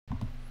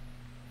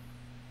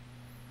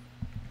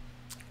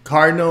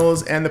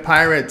Cardinals and the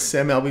Pirates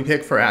MLB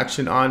pick for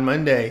action on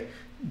Monday.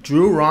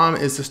 Drew Rom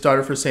is the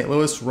starter for St.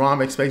 Louis.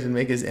 Rom expected to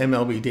make his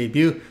MLB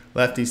debut.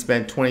 Lefty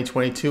spent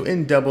 2022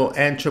 in Double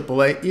and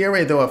AAA.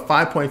 ERA though of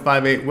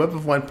 5.58, WHIP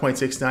of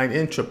 1.69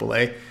 in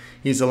AAA.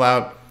 He's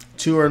allowed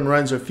 2 earned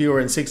runs or fewer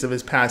in 6 of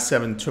his past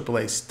 7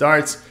 AAA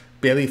starts.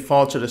 Bailey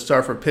Falter to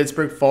start for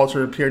Pittsburgh.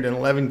 Falter appeared in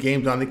 11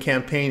 games on the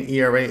campaign.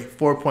 ERA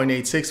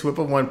 4.86, WHIP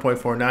of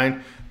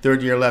 1.49.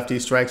 Third-year lefty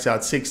strikes out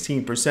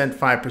 16%,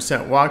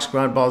 5% walks,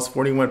 ground balls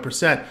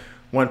 41%,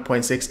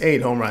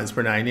 1.68 home runs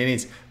per 9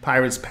 innings.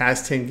 Pirates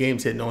past 10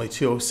 games hitting only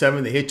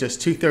 207. They hit just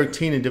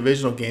 213 in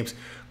divisional games.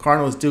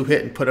 Cardinals do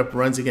hit and put up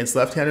runs against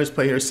left-handers.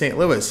 Play here St.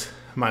 Louis,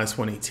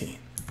 -118.